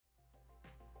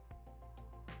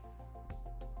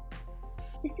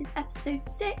This is episode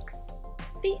 6,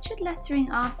 featured lettering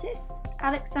artist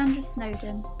Alexandra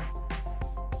Snowden.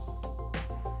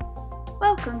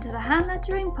 Welcome to the Hand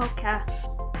Lettering Podcast.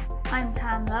 I'm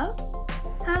Tan Love,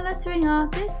 hand lettering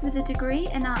artist with a degree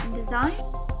in art and design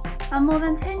and more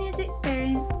than 10 years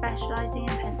experience specialising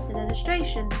in pencil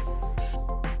illustrations.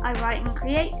 I write and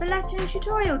create for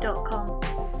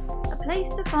letteringtutorial.com, a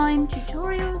place to find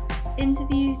tutorials,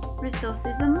 interviews,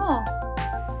 resources and more.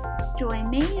 Join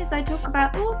me as I talk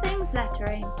about all things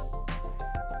lettering.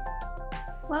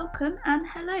 Welcome and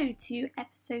hello to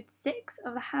episode 6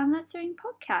 of the Hand Lettering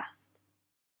Podcast.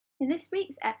 In this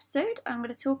week's episode, I'm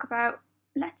going to talk about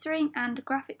lettering and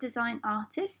graphic design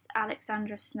artist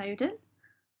Alexandra Snowden.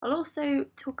 I'll also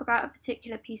talk about a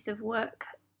particular piece of work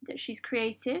that she's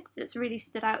created that's really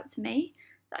stood out to me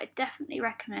that I definitely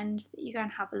recommend that you go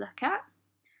and have a look at.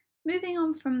 Moving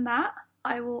on from that,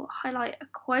 I will highlight a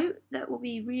quote that will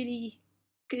be really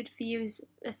good for you,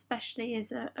 especially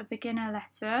as a beginner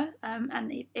letterer,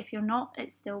 and if you're not,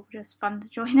 it's still just fun to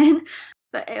join in,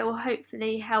 but it will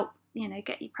hopefully help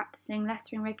get you practicing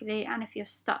lettering regularly, and if you're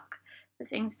stuck for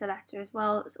things to letter as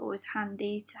well, it's always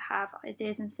handy to have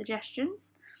ideas and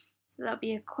suggestions. So there'll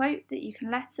be a quote that you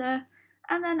can letter,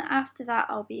 and then after that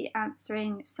I'll be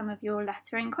answering some of your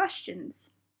lettering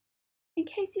questions. In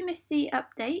case you missed the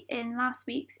update in last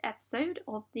week's episode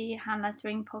of the Hand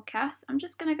Lettering Podcast, I'm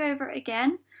just going to go over it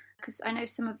again because I know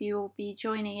some of you will be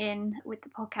joining in with the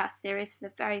podcast series for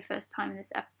the very first time in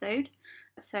this episode.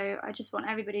 So I just want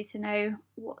everybody to know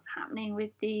what's happening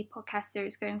with the podcast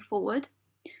series going forward.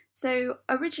 So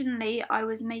originally I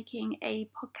was making a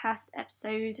podcast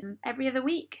episode every other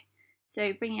week,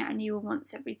 so bringing out a new one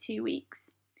once every 2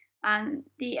 weeks. And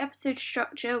the episode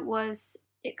structure was,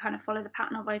 it kind of followed the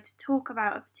pattern of I to talk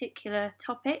about a particular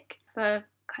topic for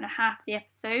kind of half the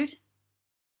episode.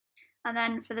 And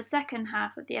then for the second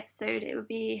half of the episode, it would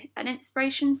be an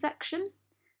inspiration section.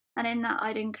 And in that,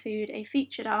 I'd include a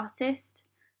featured artist,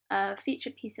 a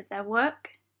featured piece of their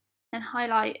work, and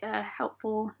highlight a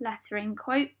helpful lettering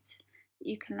quote that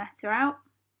you can letter out,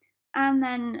 and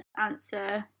then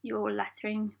answer your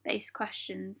lettering-based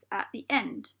questions at the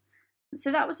end.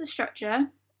 So that was the structure,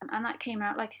 and that came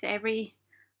out, like I say, every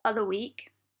other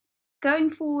week. Going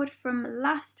forward from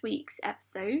last week's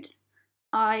episode,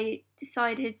 I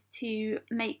decided to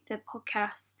make the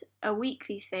podcast a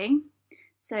weekly thing,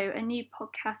 so a new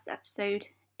podcast episode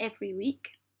every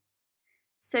week.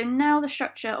 So now the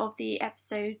structure of the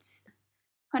episodes,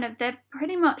 they're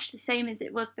pretty much the same as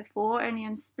it was before, only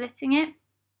I'm splitting it.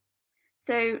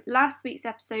 So last week's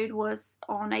episode was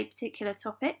on a particular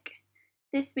topic.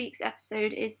 This week's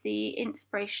episode is the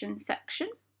inspiration section,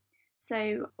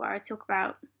 so where I talk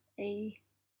about a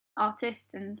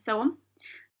artist and so on.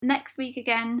 Next week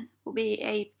again will be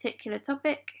a particular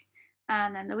topic,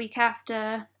 and then the week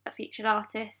after a featured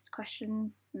artist,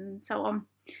 questions and so on.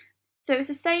 So it's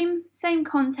the same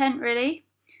content really,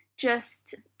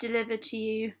 just delivered to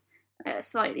you at a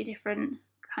slightly different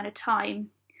kind of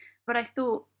time. But I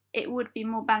thought it would be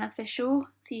more beneficial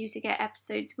for you to get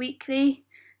episodes weekly.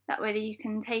 That way you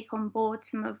can take on board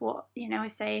some of what I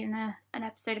say in an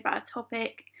episode about a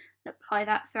topic and apply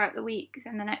that throughout the week.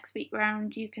 Then the next week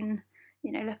round you can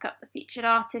look up the featured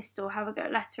artist or have a go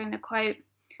at lettering the quote.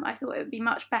 I thought it would be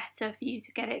much better for you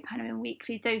to get it kind of in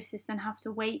weekly doses than have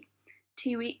to wait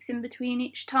 2 weeks in between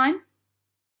each time.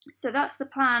 So that's the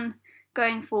plan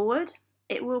going forward.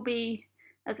 It will be,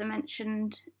 as I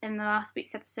mentioned in the last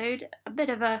week's episode, a bit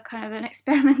of a kind of an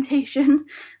experimentation.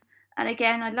 And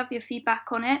again, I'd love your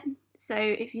feedback on it. So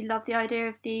if you love the idea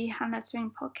of the Hand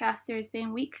Lettering Podcast series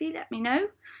being weekly, let me know.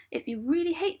 If you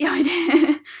really hate the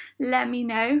idea, let me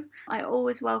know. I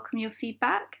always welcome your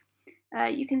feedback.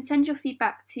 You can send your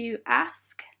feedback to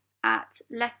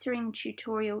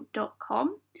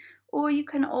ask@letteringtutorial.com, or you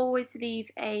can always leave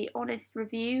a honest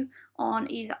review on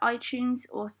either iTunes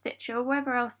or Stitcher or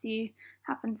wherever else you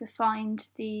happen to find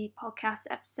the podcast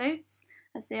episodes,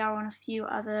 as they are on a few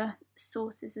other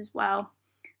sources as well.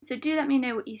 So do let me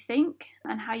know what you think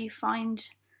and how you find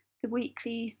the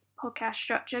weekly podcast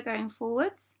structure going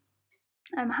forwards.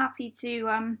 I'm happy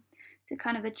to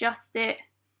kind of adjust it,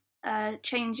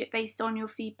 change it based on your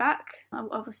feedback. I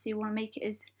obviously want to make it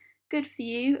as good for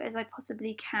you as I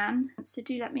possibly can, so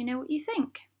do let me know what you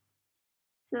think.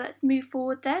 So let's move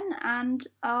forward then, and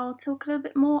I'll talk a little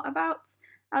bit more about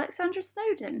Alexandra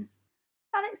Snowden.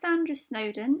 Alexandra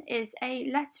Snowden is a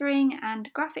lettering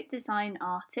and graphic design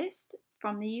artist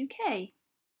from the UK.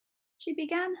 She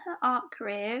began her art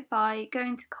career by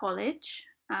going to college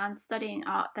and studying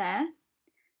art there,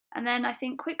 and then I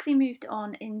think quickly moved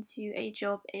on into a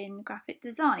job in graphic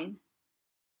design.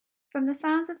 From the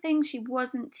sounds of things, she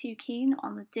wasn't too keen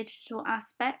on the digital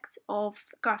aspect of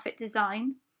graphic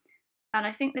design. And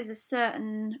I think there's a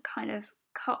certain kind of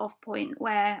cut-off point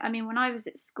where, I mean, when I was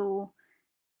at school,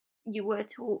 you were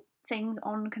taught things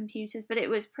on computers, but it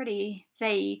was pretty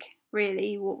vague,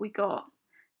 really, what we got.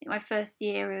 I think my first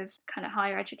year of kind of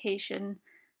higher education,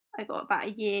 I got about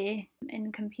a year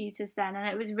in computers then, and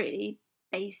it was really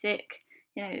basic,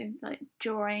 like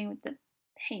drawing with the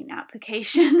paint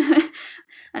application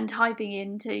and typing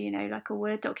into, like a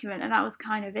Word document, and that was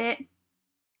kind of it.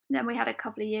 Then we had a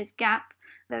couple of years gap.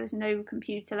 There was no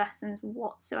computer lessons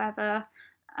whatsoever.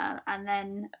 And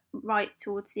then right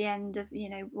towards the end of,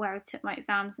 where I took my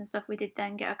exams and stuff, we did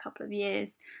then get a couple of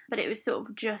years. But it was sort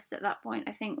of just at that point,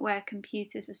 I think, where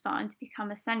computers were starting to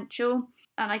become essential.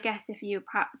 And I guess if you were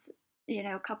perhaps,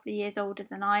 a couple of years older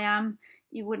than I am,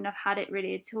 you wouldn't have had it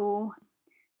really at all.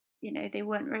 They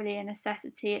weren't really a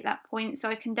necessity at that point. So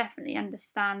I can definitely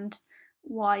understand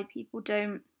why people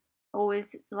don't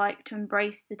always like to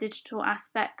embrace the digital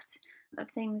aspect of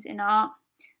things in art.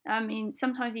 I mean,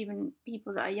 sometimes even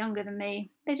people that are younger than me,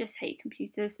 they just hate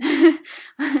computers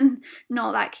and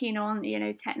not that keen on,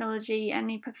 technology, and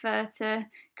they prefer to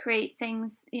create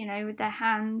things, with their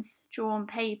hands, draw on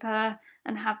paper,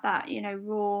 and have that,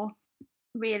 raw,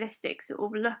 realistic sort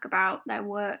of look about their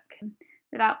work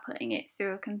without putting it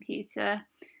through a computer.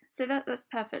 So that's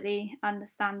perfectly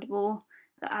understandable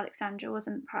that Alexandra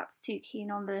wasn't perhaps too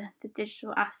keen on the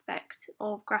digital aspect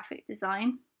of graphic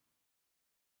design.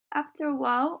 After a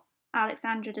while,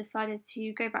 Alexandra decided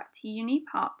to go back to uni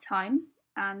part-time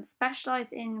and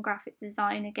specialise in graphic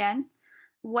design again.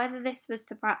 Whether this was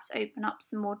to perhaps open up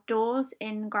some more doors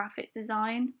in graphic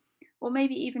design, or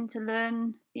maybe even to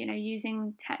learn,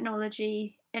 using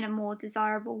technology in a more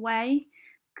desirable way,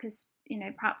 because,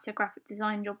 perhaps her graphic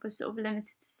design job was sort of limited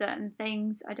to certain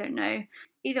things. I don't know.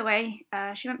 Either way,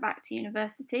 she went back to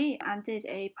university and did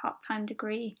a part-time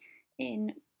degree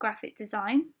in graphic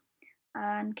design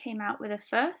and came out with a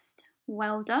first.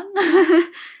 Well done.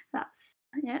 That's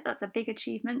a big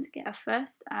achievement to get a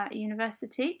first at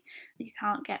university. You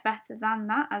can't get better than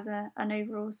that as an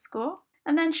overall score.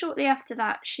 And then shortly after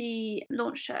that, she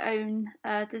launched her own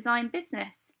design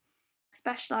business,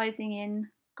 specialising in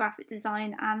graphic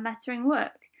design and lettering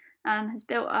work, and has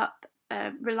built up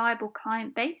a reliable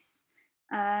client base.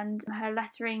 And her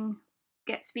lettering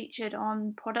gets featured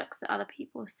on products that other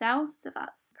people sell, so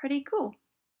that's pretty cool.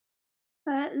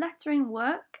 Lettering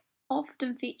work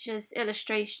often features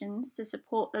illustrations to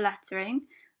support the lettering,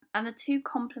 and the two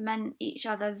complement each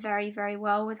other very, very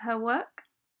well with her work.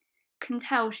 You can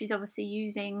tell she's obviously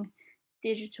using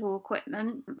digital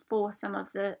equipment for some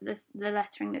of the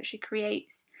lettering that she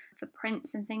creates for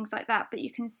prints and things like that, but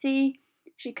you can see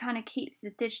she kind of keeps the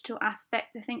digital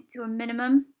aspect, I think, to a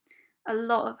minimum. A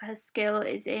lot of her skill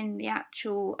is in the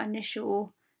actual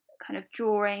initial kind of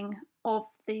drawing of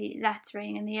the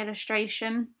lettering and the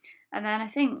illustration. And then I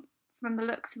think from the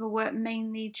looks of her work,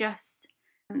 mainly just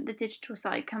the digital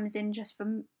side comes in just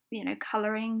from,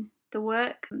 colouring the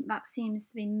work. That seems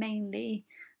to be mainly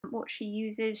what she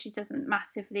uses. She doesn't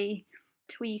massively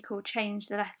tweak or change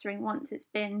the lettering once it's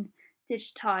been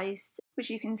digitised, which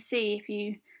you can see if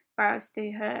you browse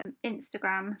through her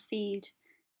Instagram feed.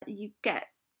 You get,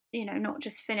 not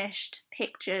just finished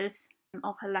pictures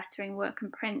of her lettering work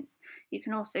and prints. You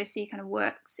can also see kind of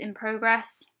works in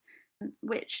progress,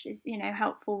 which is,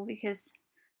 helpful because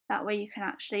that way you can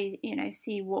actually,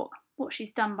 see what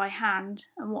she's done by hand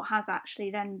and what has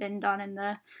actually then been done in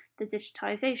the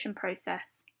digitization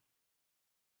process.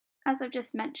 As I've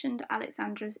just mentioned,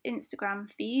 Alexandra's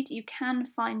Instagram feed, you can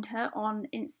find her on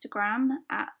Instagram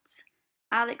at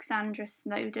Alexandra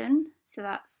Snowden. So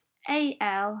that's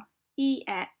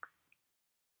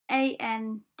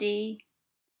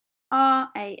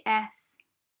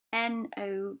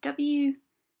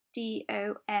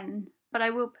Alexandrasnowdon. But I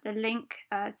will put a link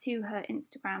to her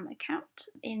Instagram account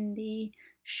in the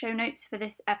show notes for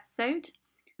this episode.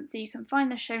 So you can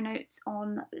find the show notes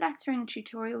on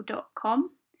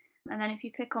letteringtutorial.com. And then if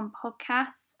you click on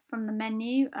podcasts from the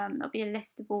menu, there'll be a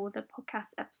list of all the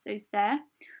podcast episodes there.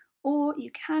 Or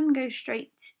you can go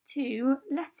straight to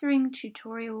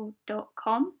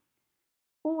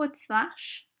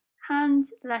letteringtutorial.com/hand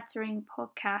lettering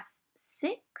podcast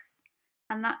 6,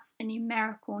 and that's a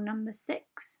numerical number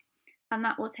 6, and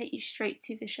that will take you straight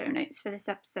to the show notes for this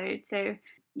episode. So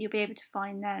you'll be able to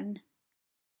find then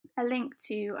a link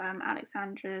to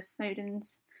Alexandra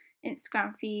Snowden's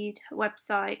Instagram feed, her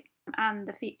website, and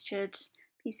the featured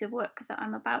piece of work that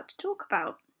I'm about to talk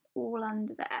about, all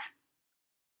under there.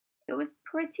 It was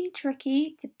pretty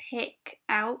tricky to pick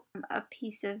out a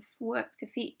piece of work to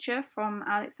feature from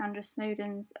Alexandra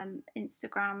Snowden's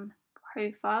Instagram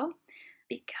profile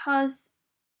because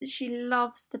she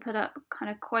loves to put up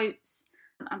kind of quotes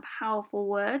and powerful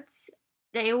words.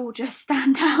 They all just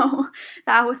stand out.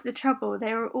 That was the trouble.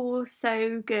 They were all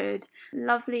so good.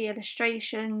 Lovely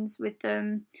illustrations with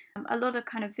them. A lot of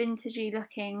kind of vintagey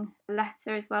looking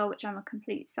letter as well, which I'm a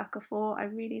complete sucker for. I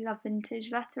really love vintage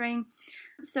lettering.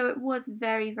 So it was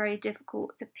very, very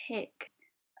difficult to pick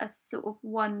a sort of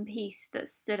one piece that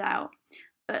stood out.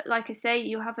 But like I say,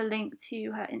 you'll have a link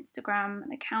to her Instagram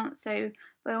account, so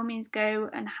by all means go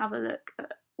and have a look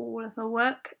at all of her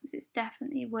work, because it's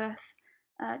definitely worth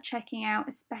checking out,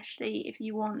 especially if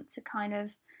you want to kind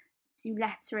of do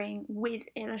lettering with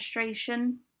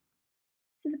illustration.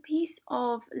 So the piece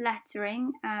of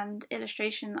lettering and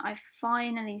illustration that I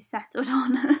finally settled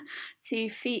on to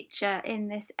feature in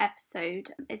this episode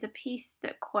is a piece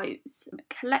that quotes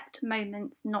 "Collect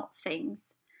moments, not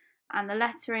things." And the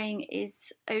lettering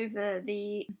is over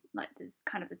the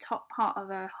kind of the top part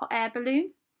of a hot air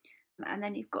balloon, and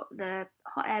then you've got the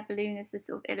hot air balloon as the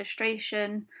sort of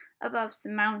illustration above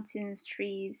some mountains,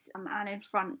 trees, and in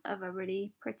front of a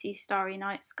really pretty starry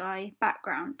night sky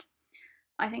background.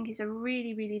 I think it's a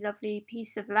really, really lovely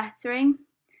piece of lettering.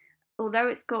 Although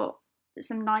it's got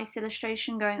some nice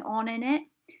illustration going on in it,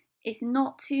 it's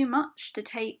not too much to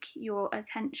take your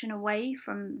attention away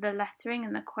from the lettering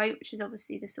and the quote, which is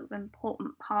obviously the sort of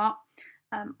important part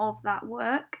of that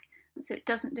work. So it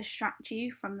doesn't distract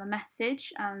you from the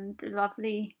message and the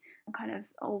lovely kind of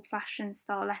old-fashioned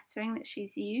style lettering that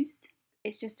she's used.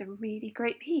 It's just a really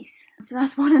great piece. So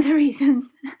that's one of the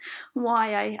reasons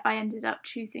why I ended up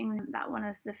choosing that one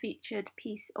as the featured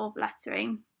piece of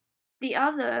lettering. The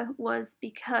other was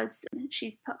because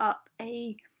she's put up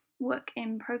a work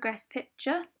in progress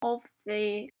picture of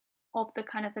the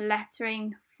kind of the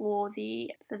lettering for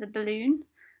the balloon,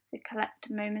 the "Collect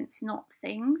moments, not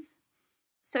things."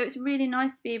 So it's really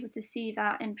nice to be able to see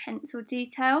that in pencil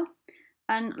detail.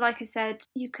 And like I said,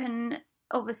 you can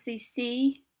obviously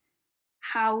see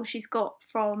how she's got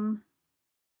from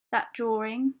that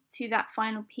drawing to that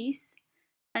final piece,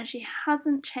 and she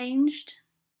hasn't changed,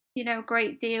 a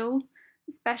great deal,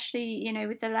 especially,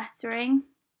 with the lettering.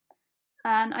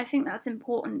 And I think that's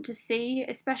important to see,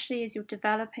 especially as you're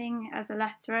developing as a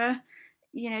letterer.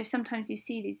 Sometimes you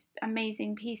see these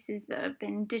amazing pieces that have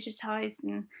been digitized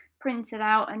and printed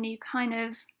out, and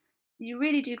you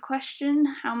really do question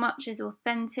how much is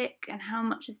authentic and how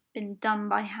much has been done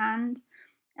by hand,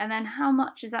 and then how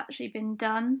much has actually been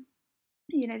done,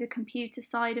 the computer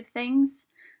side of things.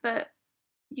 But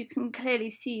you can clearly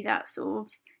see that sort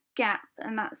of gap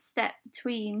and that step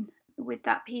between with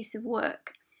that piece of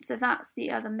work. So that's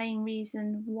the other main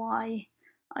reason why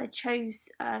I chose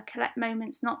Collect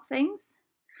Moments, Not Things.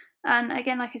 And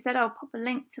again, like I said, I'll pop a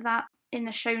link to that in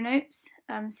the show notes,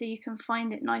 so you can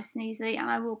find it nice and easily. And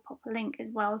I will pop a link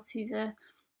as well to the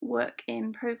work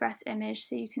in progress image,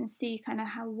 so you can see kind of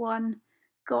how one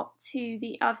got to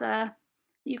the other.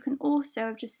 You can also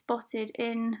have just spotted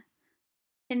in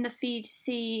the feed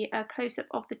see a close up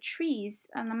of the trees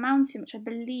and the mountain, which I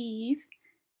believe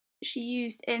she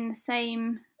used in the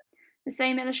same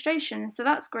illustration. So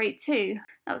that's great too.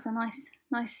 That was a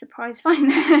nice surprise find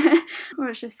there. I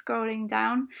was just scrolling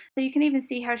down. So you can even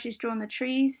see how she's drawn the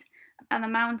trees and the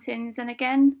mountains, and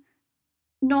again,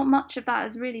 not much of that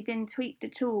has really been tweaked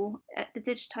at all at the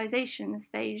digitization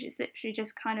stage. It's literally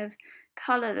just kind of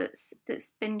colour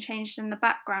that's been changed in the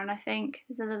background. I think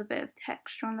there's a little bit of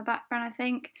texture on the background, I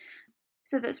think.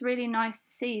 So that's really nice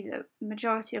to see that the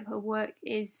majority of her work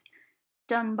is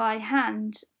done by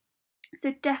hand.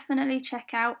 So definitely check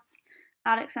out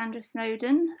Alexandra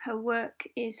Snowden. Her work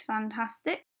is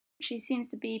fantastic. She seems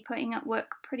to be putting up work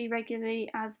pretty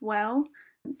regularly as well.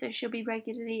 So she'll be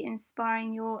regularly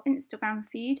inspiring your Instagram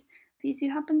feed if you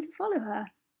do happen to follow her.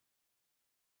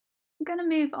 I'm going to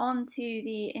move on to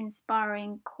the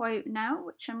inspiring quote now,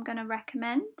 which I'm going to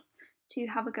recommend to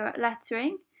have a go at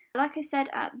lettering. Like I said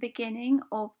at the beginning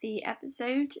of the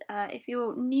episode, if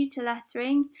you're new to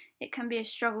lettering, it can be a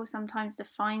struggle sometimes to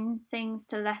find things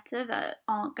to letter that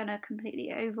aren't going to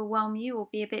completely overwhelm you or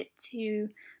be a bit too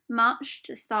much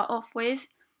to start off with.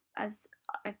 As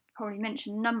I've probably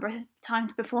mentioned a number of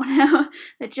times before now,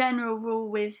 the general rule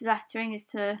with lettering is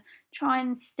to try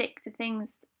and stick to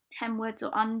things 10 words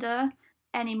or under.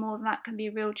 Any more than that can be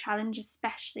a real challenge,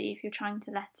 especially if you're trying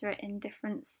to letter it in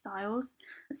different styles.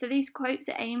 So these quotes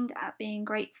are aimed at being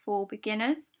great for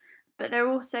beginners, but they're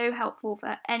also helpful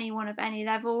for anyone of any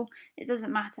level. It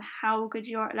doesn't matter how good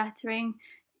you are at lettering.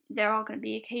 There are going to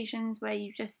be occasions where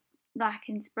you just lack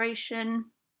inspiration.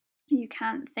 you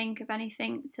can't think of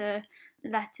anything to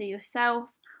letter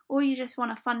yourself, or you just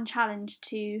want a fun challenge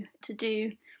to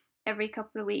do every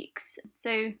couple of weeks.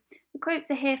 So the quotes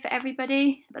are here for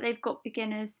everybody, but they've got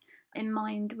beginners in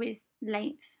mind with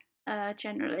length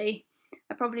generally.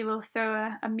 I probably will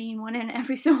throw a mean one in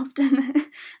every so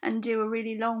often and do a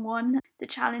really long one to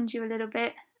challenge you a little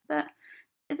bit. But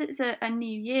as it's a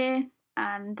new year,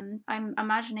 and I'm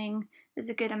imagining there's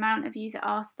a good amount of you that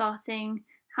are starting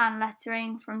hand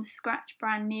lettering from scratch,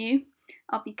 brand new,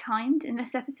 I'll be kind in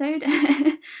this episode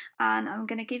and I'm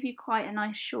going to give you quite a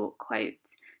nice short quote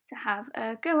to have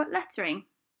a go at lettering.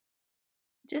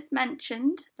 Just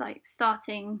mentioned like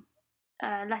starting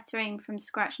lettering from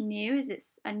scratch new, as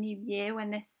it's a new year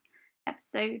when this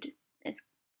episode is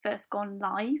first gone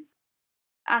live.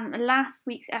 And last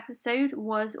week's episode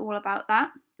was all about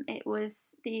that.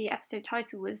 The episode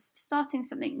title was Starting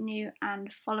Something New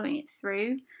and Following It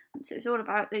Through. So it's all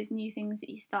about those new things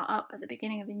that you start up at the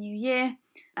beginning of a new year,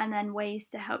 and then ways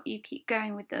to help you keep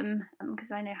going with them,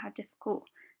 because I know how difficult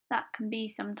that can be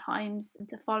sometimes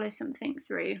to follow something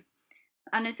through.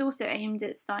 And it's also aimed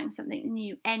at starting something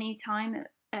new anytime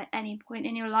at any point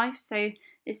in your life. So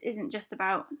this isn't just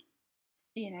about,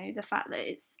 the fact that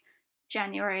it's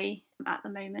January at the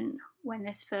moment when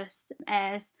this first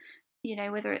airs,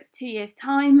 whether it's 2 years'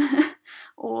 time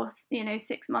or,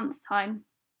 6 months' time,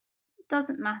 it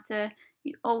doesn't matter.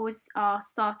 You always are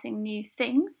starting new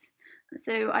things.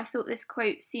 So I thought this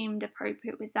quote seemed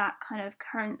appropriate with that kind of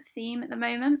current theme at the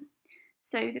moment.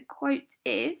 So the quote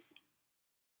is,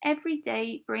 "Every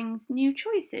day brings new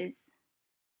choices,"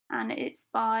 and it's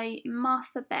by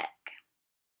Martha Beck.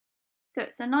 So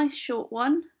it's a nice short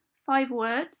one, 5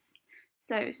 words.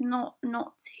 So it's not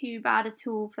too bad at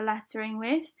all for lettering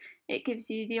with. It gives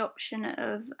you the option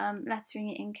of lettering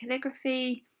it in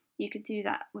calligraphy. You could do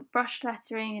that with brush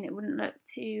lettering and it wouldn't look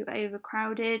too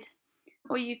overcrowded.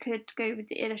 Or you could go with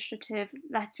the illustrative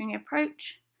lettering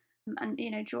approach and,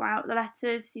 draw out the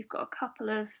letters. You've got a couple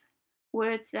of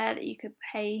words there that you could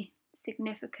pay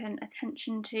significant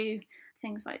attention to,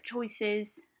 things like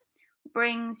choices,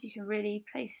 brings. You can really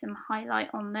place some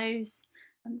highlight on those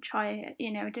and try,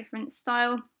 a different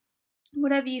style,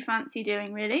 whatever you fancy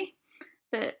doing really.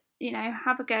 But,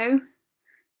 have a go,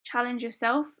 challenge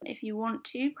yourself if you want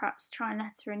to, perhaps try and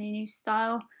letter in a new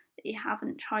style that you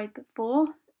haven't tried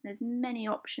before. There's many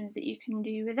options that you can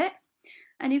do with it.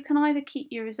 And you can either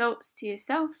keep your results to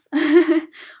yourself,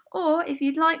 or if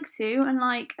you'd like to, and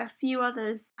like a few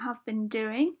others have been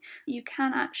doing, you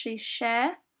can actually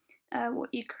share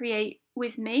what you create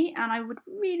with me, and I would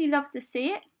really love to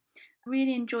see it. I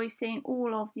really enjoy seeing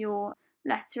all of your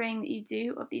lettering that you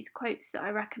do of these quotes that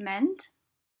I recommend.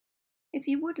 If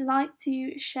you would like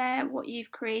to share what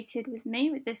you've created with me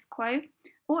with this quote,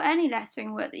 or any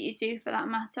lettering work that you do for that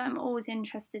matter, I'm always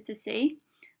interested to see.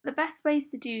 The best ways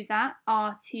to do that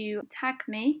are to tag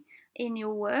me in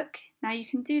your work. Now you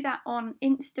can do that on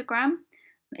Instagram.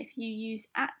 If you use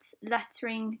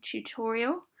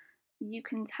 @letteringtutorial, you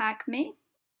can tag me.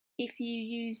 If you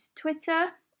use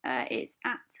Twitter, it's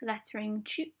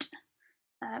 @letteringtut.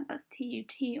 That's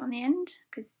TUT on the end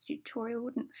because tutorial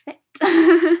wouldn't fit.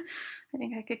 I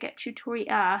think I could get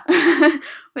tutoria,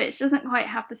 which doesn't quite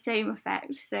have the same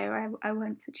effect, so I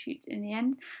won't put tut in the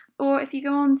end. Or if you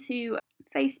go on to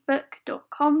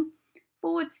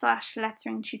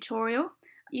facebook.com/lettering tutorial,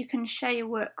 you can share your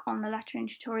work on the lettering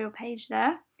tutorial page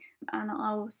there, and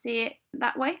I'll see it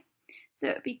that way. So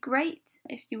it'd be great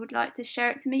if you would like to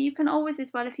share it to me. You can always,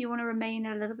 as well, if you want to remain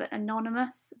a little bit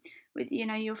anonymous with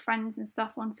your friends and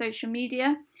stuff on social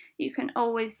media, you can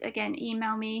always again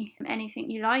email me anything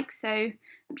you like. So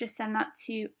just send that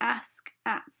to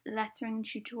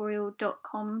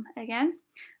ask@letteringtutorial.com again,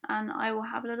 and I will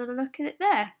have a little look at it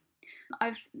there.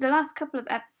 The last couple of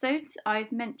episodes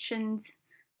I've mentioned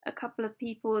a couple of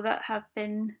people that have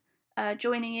been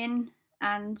joining in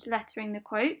and lettering the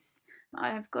quotes.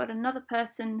 I've got another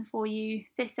person for you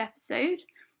this episode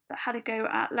that had a go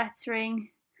at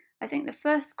lettering, I think the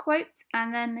first quote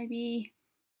and then maybe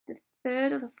the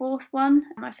third or the fourth one.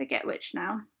 I forget which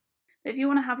now. But if you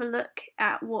want to have a look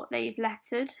at what they've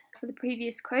lettered for the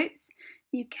previous quotes,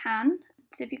 you can.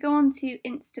 So if you go on to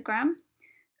Instagram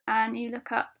and you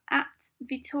look up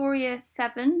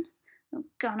 @Vittoria7, I'm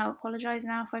gonna apologise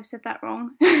now if I've said that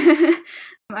wrong.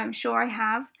 I'm sure I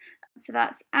have. So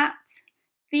that's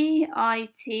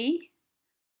 @VittoriaSeven.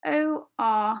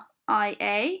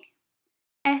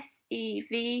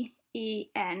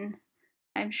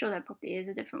 I'm sure there probably is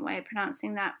a different way of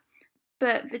pronouncing that.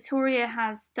 But Vittoria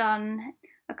has done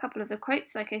a couple of the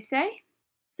quotes, like I say.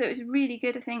 So it's really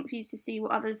good, I think, for you to see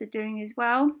what others are doing as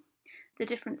well, the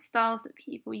different styles that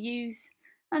people use,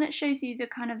 and it shows you the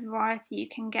kind of variety you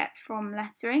can get from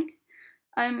lettering.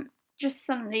 Just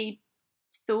suddenly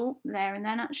thought there and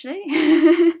then, actually.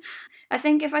 I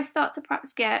think if I start to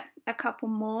perhaps get a couple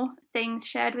more things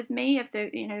shared with me of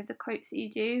the quotes that you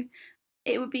do,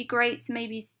 it would be great to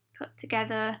maybe put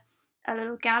together a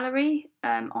little gallery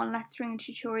on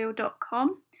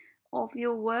letteringtutorial.com of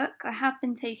your work. I have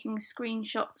been taking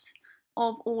screenshots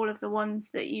of all of the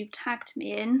ones that you've tagged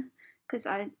me in because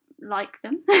I like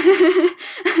them.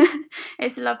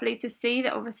 It's lovely to see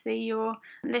that obviously you're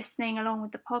listening along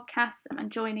with the podcast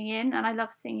and joining in, and I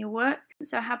love seeing your work.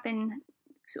 So I have been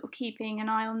sort of keeping an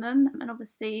eye on them and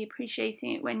obviously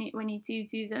appreciating it when you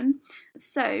do them.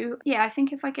 So yeah, I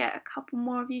think if I get a couple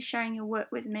more of you sharing your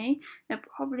work with me, it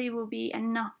probably will be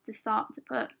enough to start to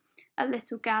put a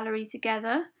little gallery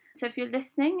together. So if you're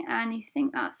listening and you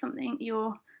think that's something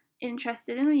you're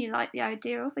interested in or you like the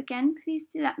idea of, again, please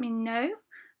do let me know.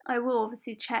 I will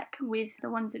obviously check with the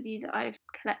ones of you that I've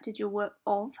collected your work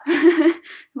of,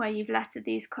 where you've lettered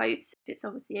these quotes, if it's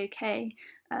obviously okay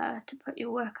to put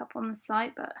your work up on the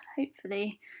site, but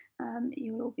hopefully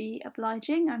you will be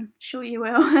obliging. I'm sure you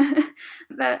will.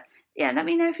 But yeah, let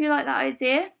me know if you like that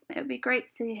idea. It would be great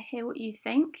to hear what you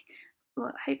think.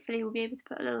 Well, hopefully we'll be able to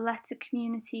put a little letter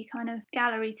community kind of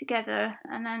gallery together,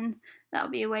 and then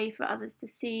that'll be a way for others to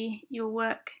see your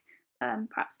work,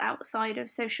 perhaps outside of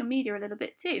social media a little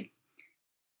bit too.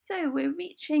 So we're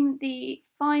reaching the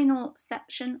final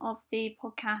section of the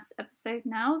podcast episode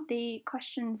now, the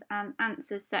questions and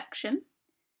answers section.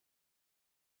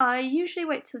 I usually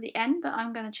wait till the end, but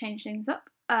I'm going to change things up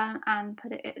and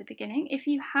put it at the beginning. If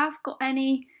you have got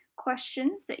any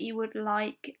questions that you would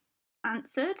like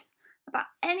answered about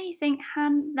anything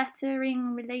hand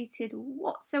lettering related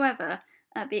whatsoever,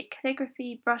 be it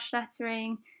calligraphy, brush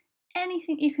lettering,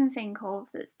 anything you can think of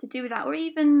that's to do with that, or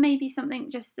even maybe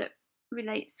something just that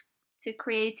relates to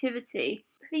creativity,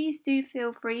 please do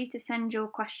feel free to send your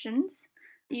questions.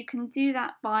 You can do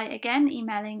that by, again,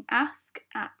 emailing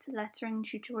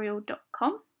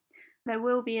ask@letteringtutorial.com. There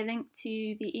will be a link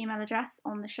to the email address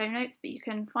on the show notes, but you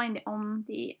can find it on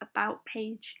the About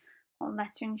page on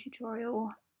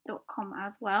letteringtutorial.com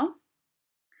as well.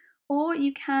 Or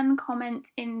you can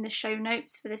comment in the show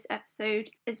notes for this episode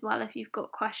as well. If you've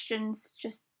got questions,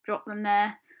 just drop them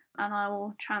there and I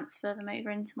will transfer them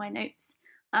over into my notes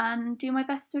and do my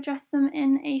best to address them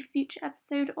in a future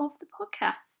episode of the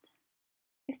podcast.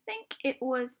 I think it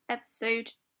was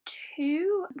episode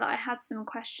 2 that I had some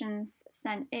questions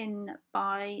sent in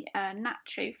by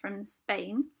Nacho from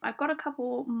Spain. I've got a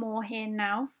couple more here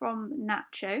now from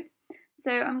Nacho.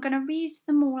 So I'm going to read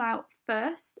them all out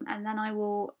first and then I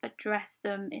will address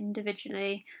them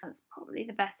individually. That's probably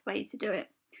the best way to do it.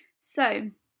 So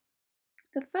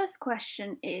the first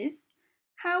question is,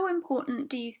 how important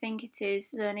do you think it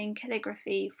is learning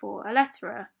calligraphy for a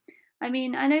letterer? I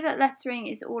mean, I know that lettering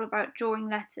is all about drawing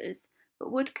letters,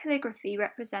 but would calligraphy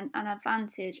represent an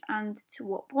advantage and to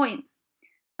what point?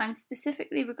 I'm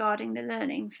specifically regarding the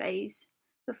learning phase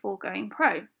before going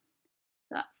pro.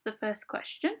 So that's the first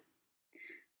question.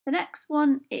 The next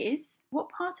one is, what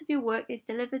part of your work is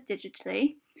delivered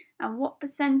digitally and what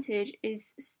percentage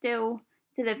is still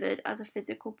delivered as a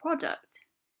physical product?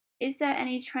 Is there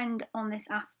any trend on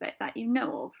this aspect that you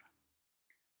know of?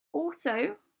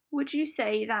 Also, would you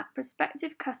say that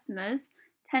prospective customers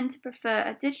tend to prefer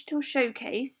a digital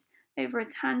showcase over a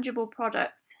tangible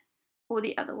product or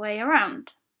the other way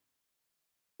around?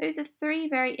 Those are 3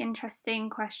 very interesting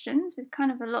questions with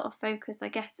kind of a lot of focus, I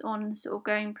guess, on sort of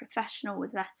going professional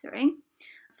with lettering.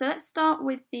 So let's start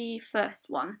with the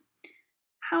first one.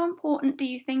 How important do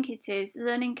you think it is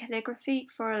learning calligraphy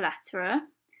for a letterer?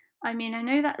 I mean, I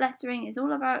know that lettering is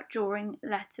all about drawing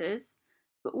letters,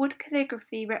 but would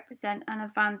calligraphy represent an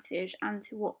advantage and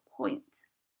to what point?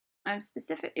 I'm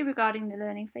specifically regarding the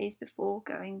learning phase before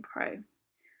going pro.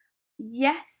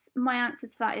 Yes, my answer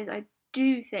to that is I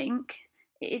do think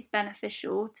it is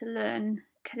beneficial to learn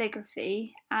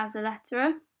calligraphy as a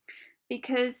letterer,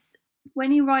 because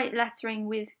when you write lettering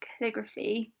with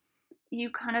calligraphy, you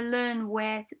kind of learn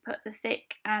where to put the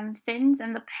thick and thins,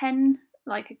 and the pen,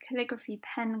 like a calligraphy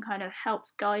pen, kind of helps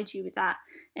guide you with that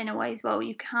in a way as well.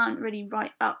 You can't really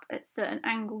write up at certain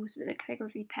angles with a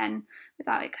calligraphy pen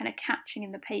without it kind of catching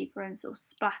in the paper and sort of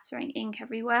splattering ink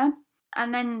everywhere.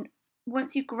 And then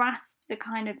once you grasp the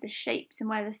kind of the shapes and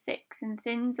where the thicks and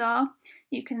thins are,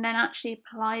 you can then actually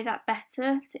apply that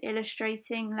better to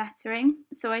illustrating lettering.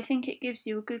 So I think it gives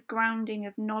you a good grounding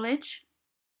of knowledge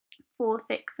for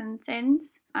thicks and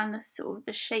thins and the sort of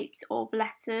the shapes of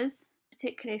letters,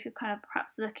 particularly if you're kind of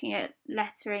perhaps looking at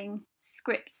lettering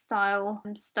script style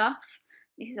stuff,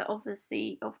 because it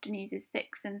obviously often uses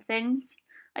thicks and thins.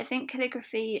 I think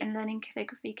calligraphy and learning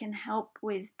calligraphy can help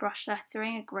with brush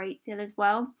lettering a great deal as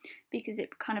well, because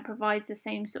it kind of provides the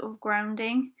same sort of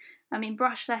grounding. I mean,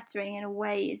 brush lettering in a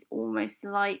way is almost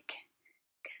like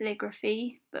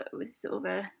calligraphy, but with sort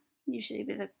of usually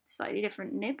with a slightly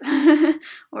different nib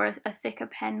or a thicker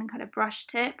pen kind of brush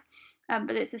tip.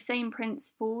 But it's the same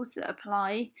principles that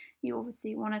apply. You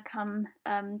obviously want to come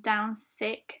down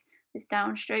thick with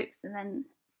downstrokes and then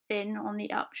thin on the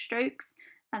upstrokes,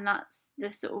 and that's the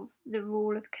sort of the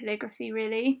rule of calligraphy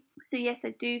really. So yes,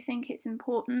 I do think it's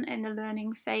important in the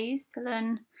learning phase to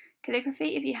learn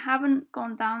calligraphy. If you haven't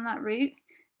gone down that route,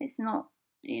 it's not,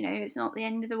 it's not the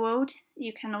end of the world.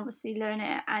 You can obviously learn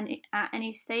it at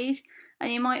any stage,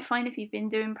 and you might find if you've been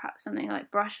doing perhaps something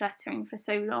like brush lettering for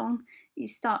so long, you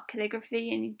start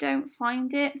calligraphy and you don't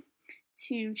find it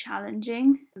too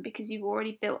challenging because you've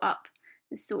already built up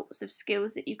the sorts of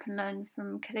skills that you can learn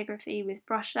from calligraphy with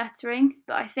brush lettering.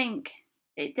 But I think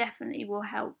it definitely will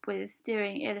help with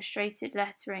doing illustrated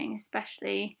lettering,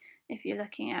 especially if you're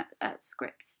looking at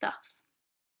script stuff.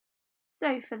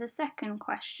 So for the second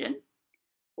question,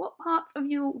 what part of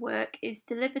your work is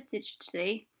delivered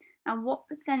digitally and what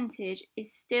percentage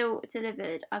is still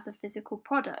delivered as a physical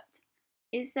product?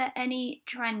 Is there any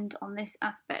trend on this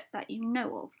aspect that you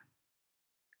know of?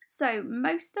 So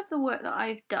most of the work that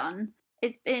I've done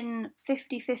has been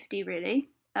 50-50 really.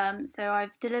 So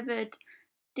I've delivered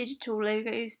digital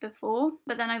logos before,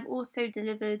 but then I've also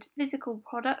delivered physical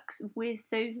products with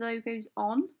those logos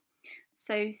on.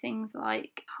 So things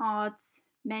like cards,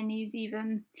 menus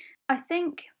even. I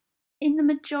think in the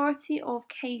majority of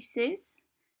cases,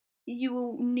 you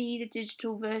will need a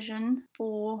digital version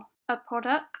for a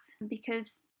product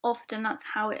because often that's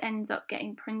how it ends up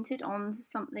getting printed onto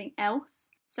something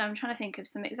else. So I'm trying to think of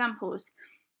some examples.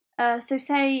 So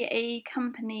say a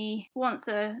company wants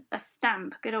a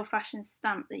stamp, a good old fashioned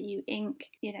stamp that you ink,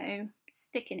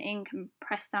 stick in ink and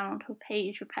press down onto a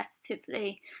page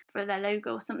repetitively for their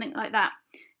logo or something like that.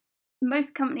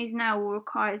 Most companies now will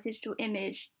require a digital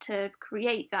image to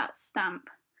create that stamp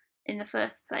in the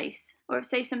first place. Or if,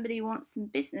 say, somebody wants some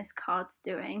business cards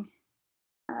doing,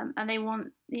 and they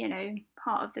want,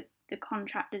 part of the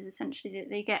contract is essentially that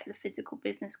they get the physical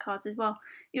business cards as well,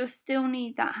 you'll still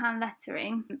need that hand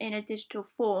lettering in a digital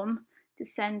form to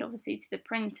send, obviously, to the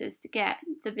printers to get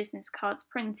the business cards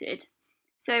printed.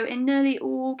 So in nearly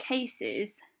all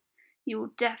cases, you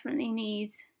will definitely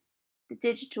need the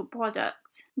digital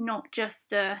product, not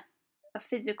just a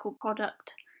physical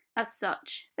product as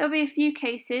such. There'll be a few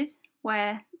cases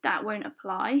where that won't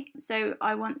apply. So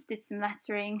I once did some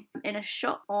lettering in a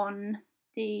shop on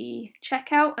the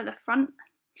checkout at the front,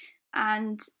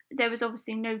 and there was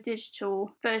obviously no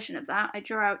digital version of that. I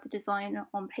drew out the design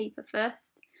on paper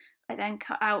first. I then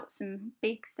cut out some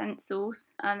big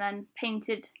stencils and then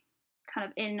painted kind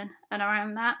of in and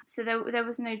around that. So there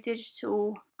was no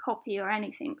digital copy or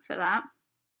anything for that.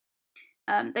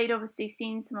 They'd obviously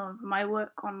seen some of my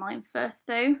work online first,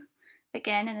 though,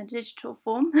 again in a digital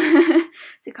form,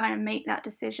 to kind of make that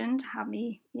decision to have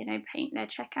me, paint their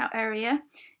checkout area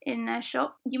in their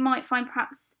shop. You might find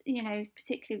perhaps,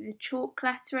 particularly with chalk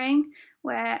lettering,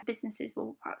 where businesses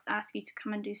will perhaps ask you to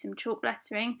come and do some chalk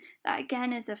lettering. That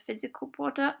again is a physical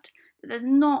product, but there's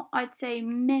not, I'd say,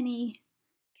 many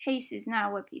cases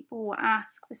now where people will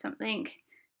ask for something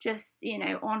just,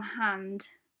 on hand,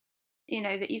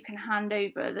 that you can hand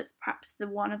over that's perhaps the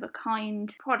one of a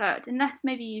kind product, unless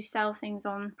maybe you sell things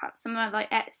on perhaps somewhere like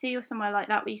Etsy or somewhere like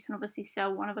that where you can obviously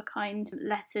sell one of a kind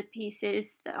lettered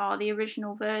pieces that are the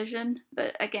original version.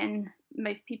 But again,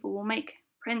 most people will make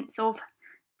prints of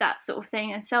that sort of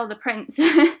thing and sell the prints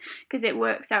because it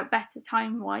works out better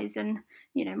time wise and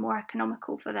more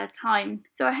economical for their time.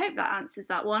 So I hope that answers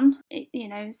that one. It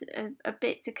is a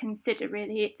bit to consider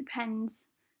really. It depends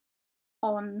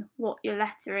on what you're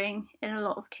lettering in a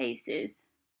lot of cases.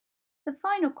 The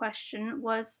final question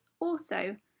was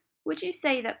also, would you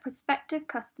say that prospective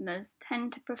customers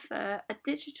tend to prefer a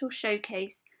digital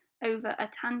showcase over a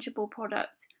tangible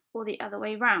product or the other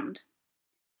way round?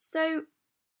 So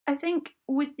I think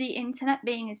with the internet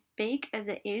being as big as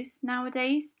it is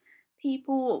nowadays,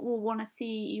 people will want to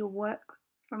see your work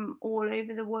from all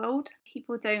over the world.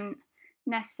 People don't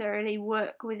necessarily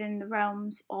work within the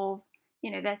realms of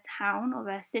their town or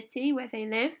their city where they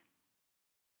live.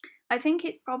 I think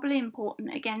it's probably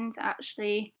important again to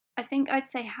actually, I think I'd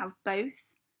say have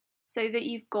both so that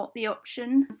you've got the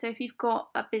option. So if you've got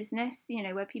a business,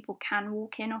 where people can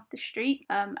walk in off the street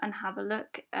and have a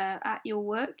look at your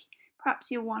work,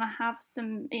 perhaps you'll want to have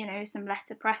some, some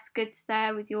letterpress goods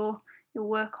there with your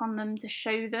work on them to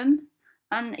show them,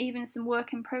 and even some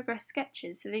work in progress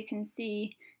sketches so they can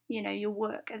see, your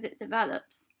work as it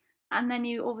develops. And then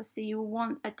you will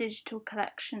want a digital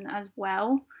collection as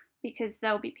well, because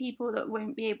there'll be people that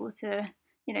won't be able to,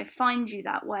 find you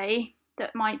that way,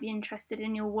 that might be interested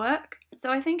in your work.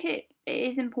 So I think it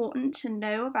is important to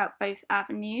know about both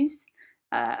avenues.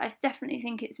 I definitely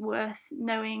think it's worth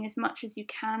knowing as much as you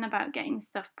can about getting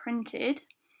stuff printed,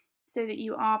 so that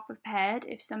you are prepared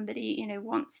if somebody,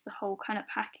 wants the whole kind of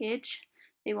package.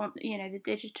 They want, the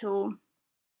digital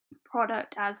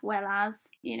product as well as,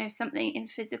 something in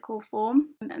physical form.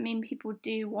 I mean, people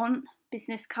do want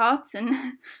business cards and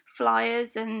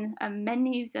flyers and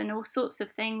menus and all sorts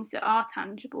of things that are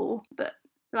tangible. But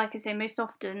like I say, most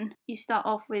often you start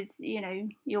off with,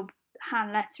 your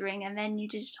hand lettering, and then you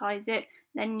digitize it,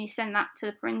 then you send that to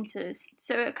the printers.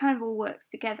 So it kind of all works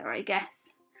together, I guess.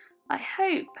 I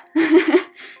hope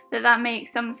that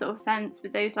makes some sort of sense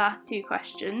with those last two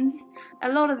questions. A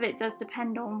lot of it does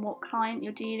depend on what client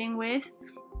you're dealing with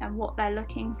and what they're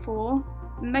looking for.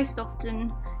 Most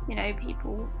often,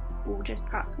 people will just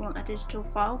perhaps want a digital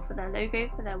file for their logo,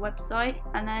 for their website,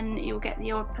 and then you'll get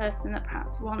the odd person that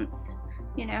perhaps wants,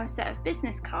 a set of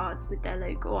business cards with their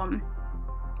logo on.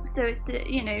 So it's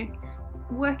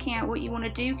working out what you want to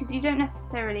do, because you don't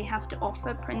necessarily have to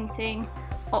offer printing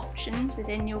options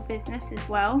within your business as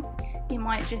well. You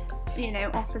might just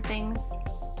offer things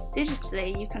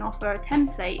digitally. You can offer a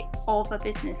template of a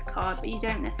business card, but you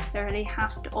don't necessarily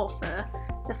have to offer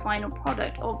the final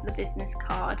product of the business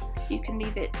card. You can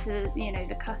leave it to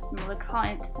the customer or the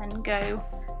client to then go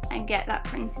and get that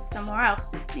printed somewhere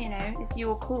else. It's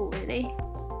your call, really.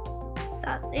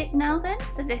 That's it now then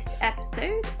for this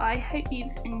episode. I hope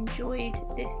you've enjoyed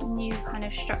this new kind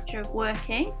of structure of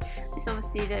working. It's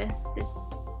obviously the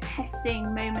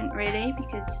testing moment, really,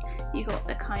 because you got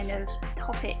the kind of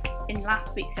topic in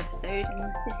last week's episode,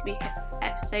 and this week's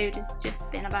episode has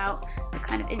just been about the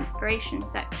kind of inspiration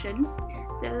section.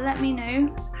 So let me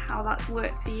know how that's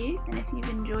worked for you and if you've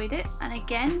enjoyed it. And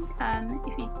again,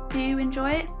 if you do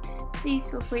enjoy it, please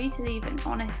feel free to leave an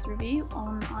honest review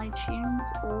on iTunes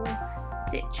or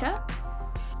Stitcher.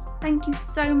 Thank you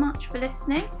so much for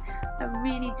listening. I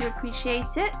really do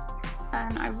appreciate it,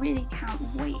 and I really can't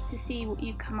wait to see what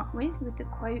you come up with the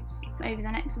quotes over the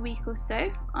next week or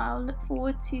so. I'll look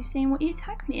forward to seeing what you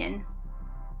tag me in.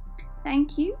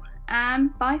 Thank you,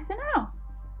 and bye for now.